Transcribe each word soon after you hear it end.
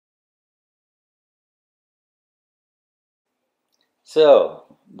So,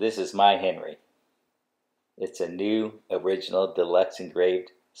 this is my Henry. It's a new, original, deluxe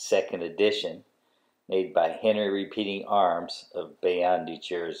engraved second edition made by Henry Repeating Arms of Bayonne, New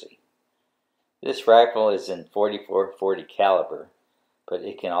Jersey. This rifle is in .44-40 caliber, but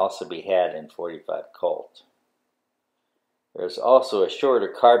it can also be had in .45 Colt. There's also a shorter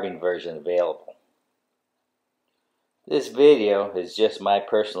carbine version available. This video is just my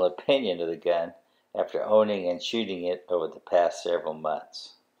personal opinion of the gun after owning and shooting it over the past several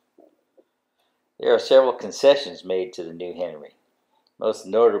months. There are several concessions made to the new Henry, most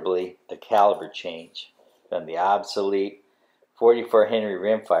notably a caliber change from the obsolete .44 Henry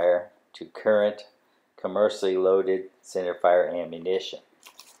rimfire to current commercially loaded centerfire ammunition.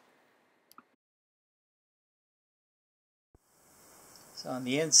 So on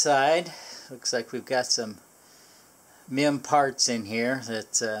the inside, looks like we've got some MIM parts in here.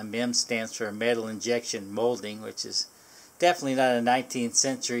 That MIM stands for metal injection molding, which is definitely not a 19th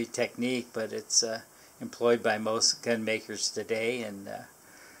century technique, but it's employed by most gun makers today, and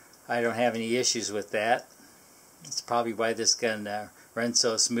I don't have any issues with that. It's probably why this gun runs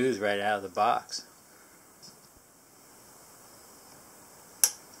so smooth right out of the box.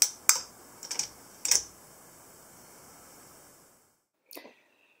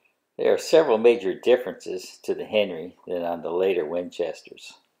 There are several major differences to the Henry than on the later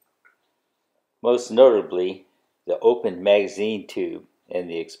Winchesters. Most notably, the open magazine tube and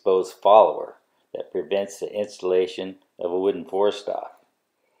the exposed follower that prevents the installation of a wooden forestock.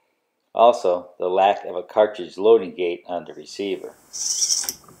 Also, the lack of a cartridge loading gate on the receiver.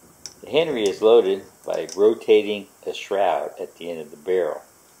 The Henry is loaded by rotating a shroud at the end of the barrel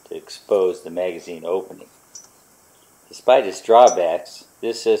to expose the magazine opening. Despite its drawbacks,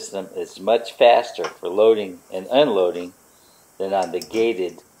 this system is much faster for loading and unloading than on the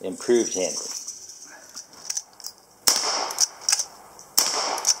gated, improved Henry.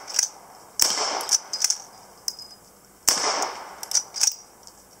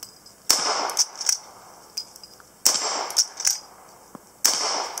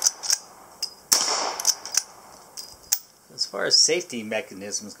 As far as safety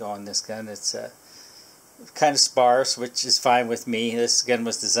mechanisms go on this gun, it's kind of sparse, which is fine with me. This gun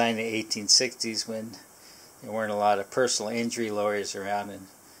was designed in the 1860s when there weren't a lot of personal injury lawyers around, and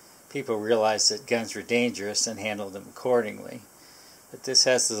people realized that guns were dangerous and handled them accordingly. But this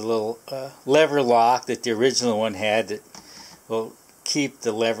has the little lever lock that the original one had that will keep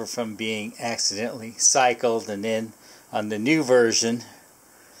the lever from being accidentally cycled, and then on the new version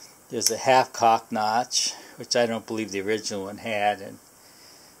there's a half cock notch, which I don't believe the original one had,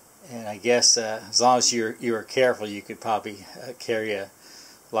 and I guess as long as you were careful, you could probably carry a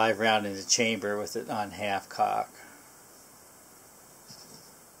live round in the chamber with it on half cock.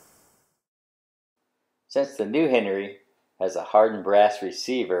 Since the new Henry has a hardened brass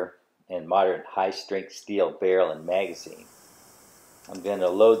receiver and modern high-strength steel barrel and magazine, I'm going to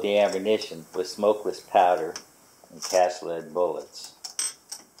load the ammunition with smokeless powder and cast lead bullets.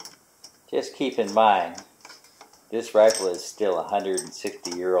 Just keep in mind, this rifle is still a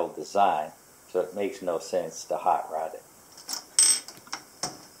 160-year-old design, so it makes no sense to hot rod it.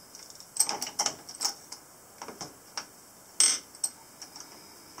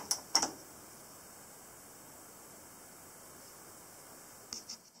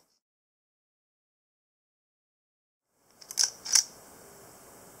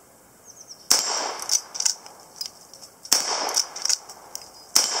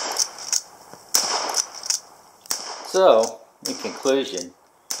 So, in conclusion,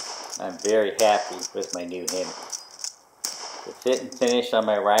 I'm very happy with my new Henry. The fit and finish on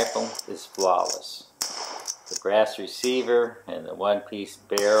my rifle is flawless. The brass receiver and the one-piece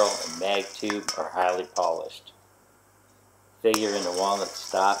barrel and mag tube are highly polished. The figure in the walnut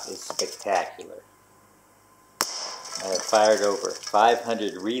stock is spectacular. I have fired over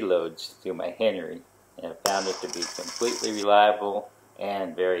 500 reloads through my Henry and have found it to be completely reliable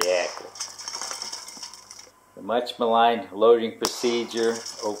and very accurate. The much maligned loading procedure,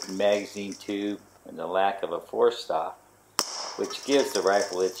 open magazine tube, and the lack of a forestock, which gives the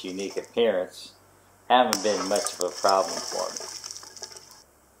rifle its unique appearance, haven't been much of a problem for me.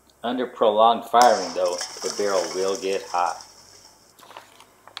 Under prolonged firing though, the barrel will get hot.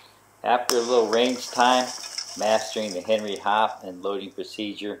 After a little range time, mastering the Henry hop and loading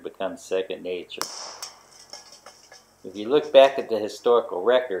procedure becomes second nature. If you look back at the historical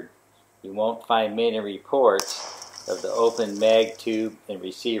record, you won't find many reports of the open mag tube and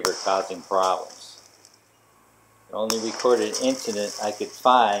receiver causing problems. The only recorded incident I could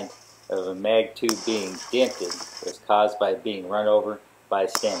find of a mag tube being dented was caused by being run over by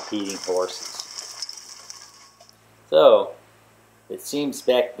stampeding horses. So, It seems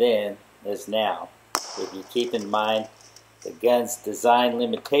back then as now, if you keep in mind the gun's design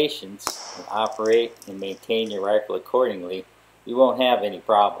limitations and operate and maintain your rifle accordingly, you won't have any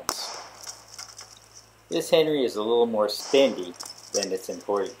problems. This Henry is a little more spendy than its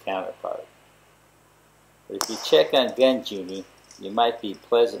imported counterpart. But if you check on Gun Genie, you might be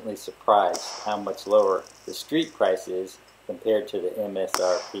pleasantly surprised how much lower the street price is compared to the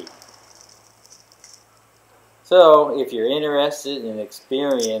MSRP. So, if you're interested in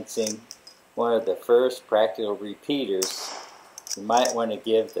experiencing one of the first practical repeaters, you might want to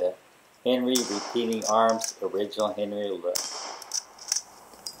give the Henry Repeating Arms Original Henry a look.